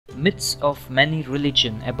myths of many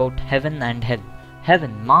religions about heaven and hell.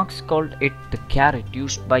 Heaven, Marx called it the carrot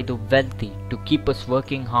used by the wealthy to keep us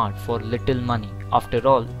working hard for little money. After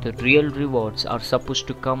all, the real rewards are supposed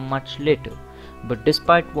to come much later. But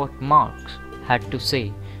despite what Marx had to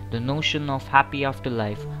say, the notion of happy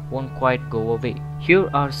afterlife won't quite go away. Here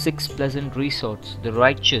are 6 pleasant resorts the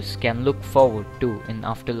righteous can look forward to in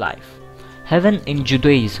afterlife. Heaven in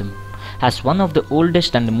Judaism. As one of the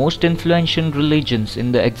oldest and most influential religions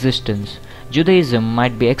in the existence, Judaism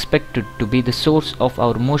might be expected to be the source of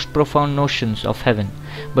our most profound notions of heaven,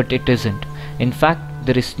 but it isn't. In fact,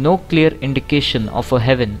 there is no clear indication of a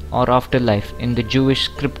heaven or afterlife in the Jewish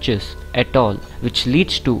scriptures at all, which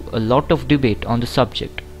leads to a lot of debate on the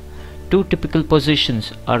subject. 2 typical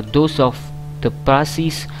positions are those of the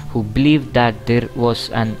Parsis, who believed that there was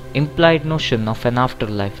an implied notion of an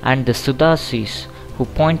afterlife, and the Sadducees, who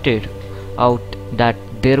pointed out that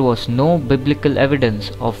there was no biblical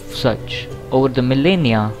evidence of such. Over the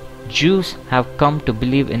millennia, Jews have come to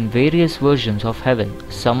believe in various versions of heaven,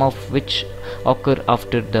 some of which occur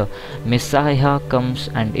after the Messiah comes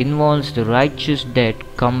and involves the righteous dead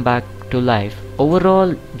come back to life.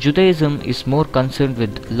 Overall, Judaism is more concerned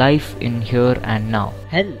with life in here and now.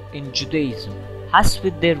 Hell in Judaism. As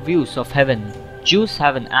with their views of heaven, Jews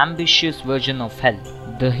have an ambitious version of hell.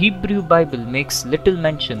 The Hebrew Bible makes little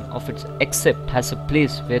mention of it except as a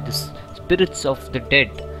place where the spirits of the dead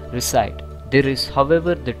reside. There is,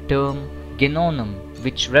 however, the term Genonim,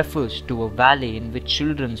 which refers to a valley in which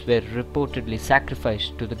children were reportedly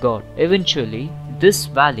sacrificed to the god. Eventually, this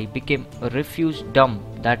valley became a refuse dump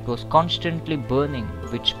that was constantly burning,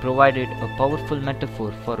 which provided a powerful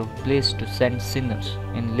metaphor for a place to send sinners.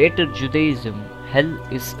 In later Judaism, hell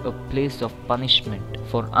is a place of punishment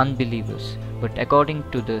for unbelievers, but according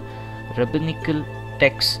to the rabbinical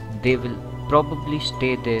texts, they will probably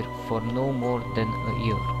stay there for no more than a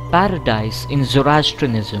year. Paradise in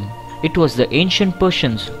Zoroastrianism. It was the ancient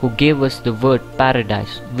Persians who gave us the word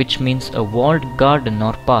paradise, which means a walled garden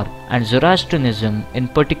or park, and Zoroastrianism in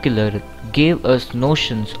particular gave us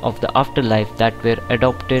notions of the afterlife that were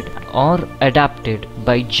adopted or adapted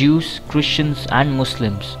by Jews, Christians and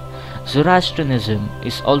Muslims. Zoroastrianism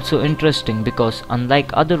is also interesting because unlike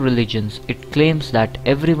other religions, it claims that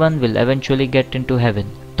everyone will eventually get into heaven,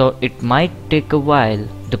 though it might take a while.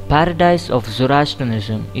 The paradise of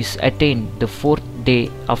Zoroastrianism is attained the 4th day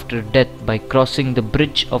after death by crossing the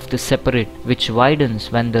bridge of the separate, which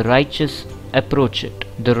widens when the righteous approach it.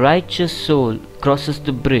 The righteous soul crosses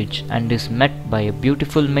the bridge and is met by a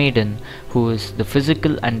beautiful maiden who is the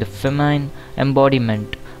physical and the feminine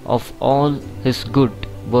embodiment of all his good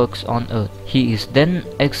works on earth. He is then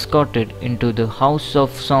escorted into the house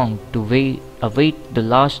of song to await the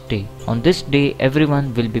last day. On this day,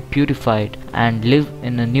 everyone will be purified and live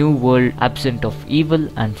in a new world absent of evil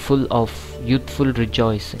and full of youthful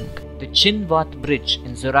rejoicing. The Chinvat Bridge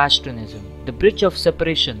in Zoroastrianism. The bridge of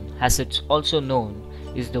separation, as it's also known,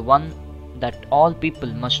 is the one that all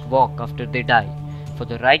people must walk after they die. For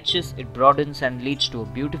the righteous, it broadens and leads to a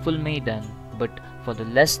beautiful maiden, but for the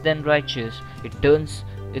less than righteous, it turns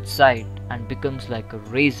its side and becomes like a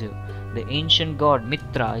razor. The ancient god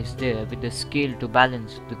Mitra is there with a scale to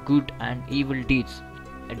balance the good and evil deeds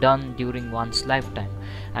done during one's lifetime,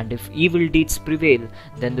 and if evil deeds prevail,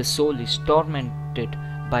 then the soul is tormented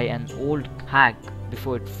by an old hag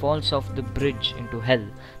before it falls off the bridge into hell.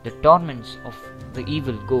 The torments of the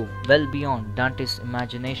evil go well beyond Dante's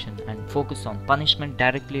imagination and focus on punishment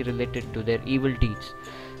directly related to their evil deeds.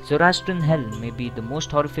 Zoroastrian hell may be the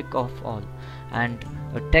most horrific of all, and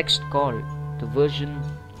a text called the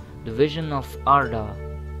Vision of Arda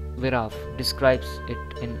Viraf describes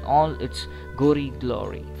it in all its gory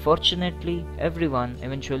glory. Fortunately, everyone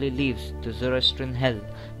eventually leaves the Zoroastrian hell.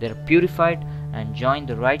 They are purified and join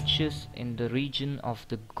the righteous in the region of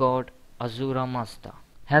the god Ahura Mazda.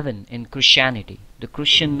 Heaven in Christianity. The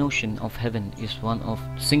Christian notion of heaven is one of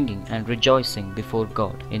singing and rejoicing before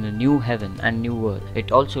God in a new heaven and new earth.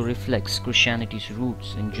 It also reflects Christianity's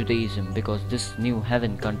roots in Judaism because this new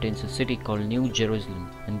heaven contains a city called New Jerusalem,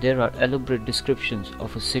 and there are elaborate descriptions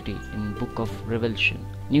of a city in Book of Revelation.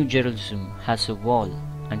 New Jerusalem has a wall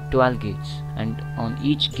and 12 gates, and on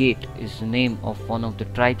each gate is the name of one of the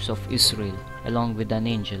tribes of Israel along with an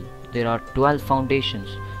angel. There are 12 foundations,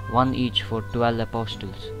 one each for 12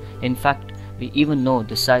 apostles. In fact, we even know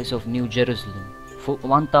the size of New Jerusalem,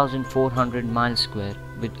 1,400 miles square,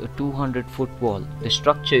 with a 200-foot wall. The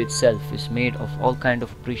structure itself is made of all kinds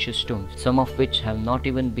of precious stones, some of which have not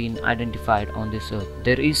even been identified on this earth.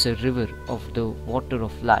 There is a river of the water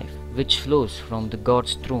of life, which flows from the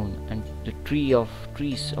God's throne, and the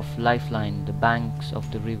trees of life line the banks of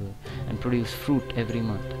the river and produce fruit every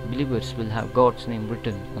month. Believers will have God's name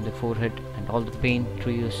written on their forehead, and all the pain,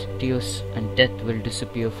 tears and death will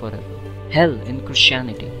disappear forever. Hell in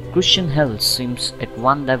Christianity. Christian hell seems at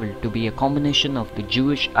one level to be a combination of the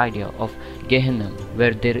Jewish idea of Gehenna,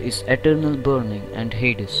 where there is eternal burning, and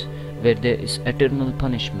Hades, where there is eternal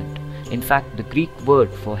punishment. In fact, the Greek word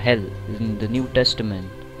for hell in the New Testament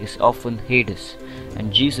is often Hades,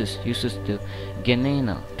 and Jesus uses the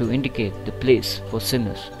Gehenna to indicate the place for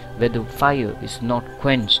sinners, where the fire is not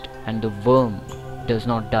quenched and the worm does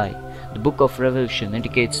not die. The book of Revelation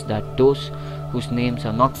indicates that those whose names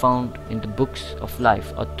are not found in the books of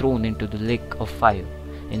life are thrown into the lake of fire.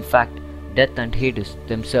 In fact, death and Hades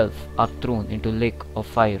themselves are thrown into lake of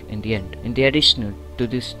fire in the end. In the addition to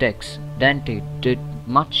this text, Dante did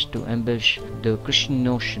much to embellish the Christian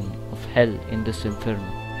notion of hell in this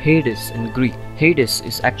inferno. Hades in Greek. Hades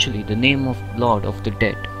is actually the name of Lord of the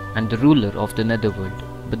Dead and the ruler of the netherworld,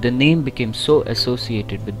 but the name became so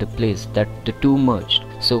associated with the place that the two merged.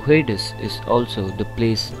 So Hades is also the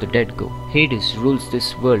place the dead go. Hades rules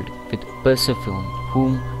this world with Persephone,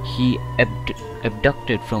 whom he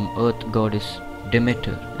abducted from earth goddess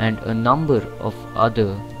Demeter, and a number of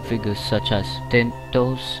other figures such as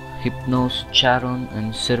Thanatos, Hypnos, Charon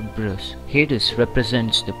and Cerberus. Hades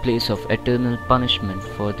represents the place of eternal punishment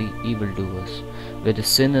for the evildoers, where the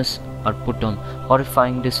sinners are put on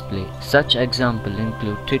horrifying display. Such examples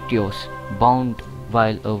include Titios, bound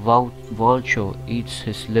while a vulture eats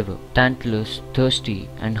his liver, Tantalus, thirsty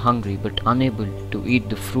and hungry but unable to eat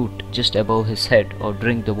the fruit just above his head or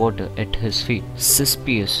drink the water at his feet,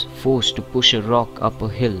 Cispius, forced to push a rock up a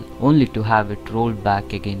hill only to have it rolled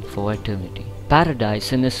back again for eternity.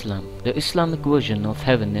 Paradise in Islam. The Islamic version of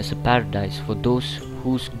heaven is a paradise for those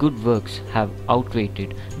whose good works have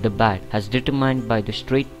outweighed the bad, as determined by the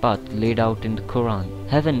straight path laid out in the Quran.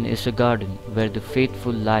 Heaven is a garden where the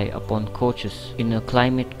faithful lie upon couches in a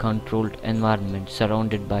climate-controlled environment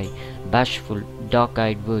surrounded by bashful,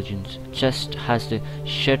 dark-eyed virgins, just as the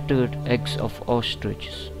shattered eggs of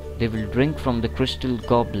ostriches. They will drink from the crystal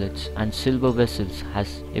goblets and silver vessels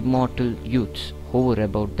as immortal youths hover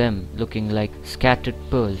about them, looking like scattered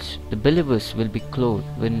pearls. The believers will be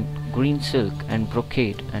clothed in green silk and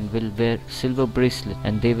brocade and will wear silver bracelets,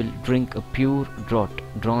 and they will drink a pure draught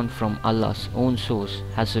drawn from Allah's own source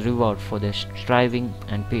as a reward for their striving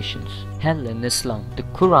and patience. Hell in Islam. The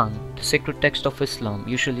Quran, the sacred text of Islam,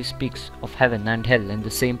 usually speaks of heaven and hell in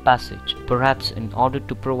the same passage. Perhaps in order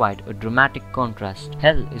to provide a dramatic contrast,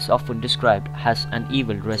 hell is often described as an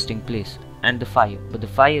evil resting place and the fire, but the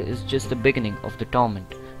fire is just the beginning of the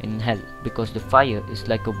torment in hell, because the fire is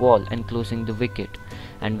like a wall enclosing the wicked,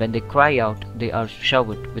 and when they cry out they are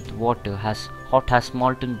showered with water as hot as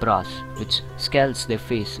molten brass, which scalds their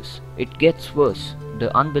faces. It gets worse.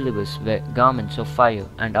 The unbelievers wear garments of fire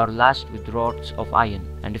and are lashed with rods of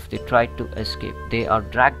iron, and if they try to escape, they are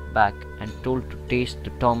dragged back and told to taste the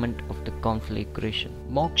torment of the conflagration.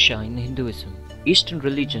 Moksha in Hinduism. Eastern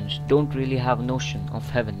religions don't really have a notion of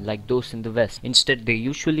heaven like those in the West. Instead, they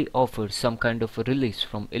usually offer some kind of a release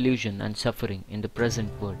from illusion and suffering in the present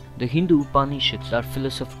world. The Hindu Upanishads are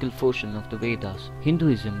philosophical portion of the Vedas.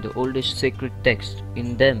 Hinduism, the oldest sacred text,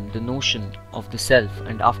 in them the notion of the self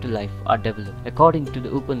and afterlife are developed. According to the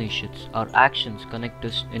Upanishads, our actions connect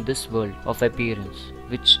us in this world of appearance,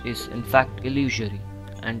 which is in fact illusory,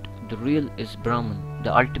 and the real is Brahman,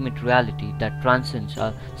 the ultimate reality that transcends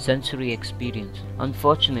our sensory experience.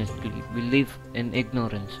 Unfortunately, we live in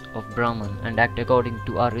ignorance of Brahman and act according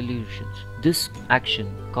to our illusions. This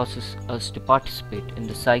action causes us to participate in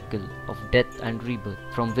the cycle of death and rebirth,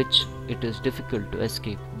 from which it is difficult to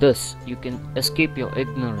escape. Thus, you can escape your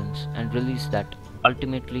ignorance and release that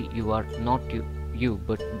ultimately you are not you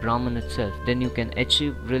but Brahman itself. Then you can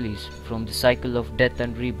achieve release from the cycle of death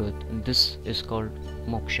and rebirth, and this is called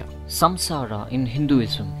Moksha. Samsara in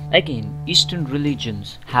Hinduism. Again, Eastern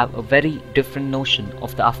religions have a very different notion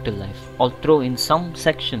of the afterlife. Although in some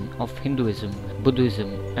section of Hinduism,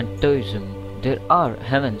 Buddhism and Taoism, there are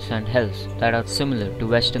heavens and hells that are similar to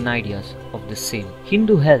Western ideas of the same.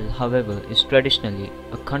 Hindu hell, however, is traditionally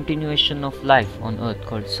a continuation of life on earth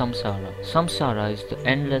called samsara. Samsara is the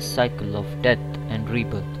endless cycle of death and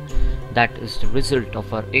rebirth. that is the result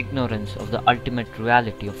of our ignorance of the ultimate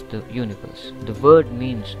reality of the universe. The word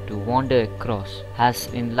means to wander across, as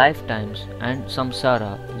in lifetimes, and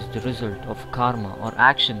samsara is the result of karma or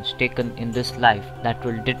actions taken in this life that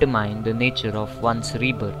will determine the nature of one's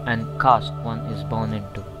rebirth and caste one is born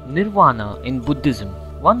into. Nirvana in Buddhism.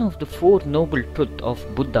 One of the four noble truths of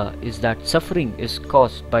Buddha is that suffering is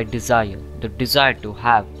caused by desire, the desire to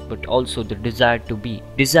have, but also the desire to be.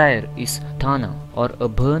 Desire is tanha, or a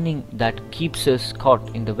burning that keeps us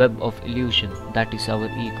caught in the web of illusion, that is our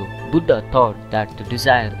ego. Buddha thought that the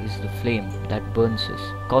desire is the flame that burns us,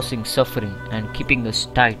 causing suffering and keeping us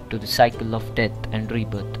tied to the cycle of death and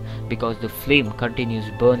rebirth, because the flame continues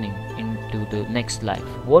burning into the next life.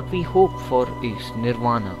 What we hope for is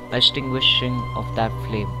nirvana, extinguishing of that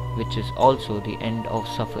flame, which is also the end of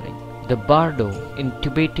suffering. The Bardo in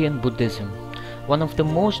Tibetan Buddhism. One of the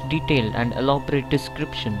most detailed and elaborate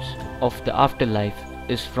descriptions of the afterlife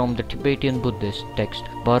is from the Tibetan Buddhist text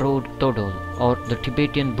Barod Todol, or the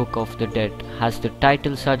Tibetan Book of the Dead. As the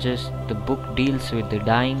title suggests, the book deals with the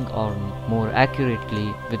dying, or more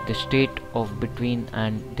accurately with the state of between,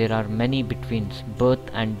 and there are many betweens: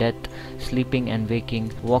 birth and death, sleeping and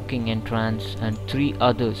waking, walking and trance, and three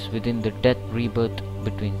others within the death rebirth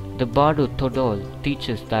between. The Bardo Todol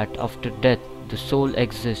teaches that after death the soul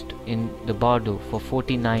exists in the bardo for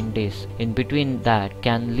 49 days. In between that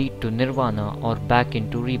can lead to nirvana or back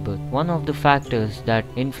into rebirth. One of the factors that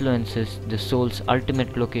influences the soul's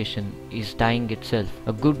ultimate location is dying itself.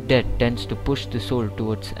 A good death tends to push the soul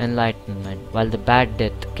towards enlightenment, while the bad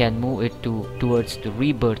death can move it towards the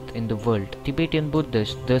rebirth in the world. Tibetan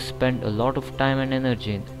Buddhists thus spend a lot of time and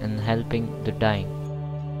energy in helping the dying.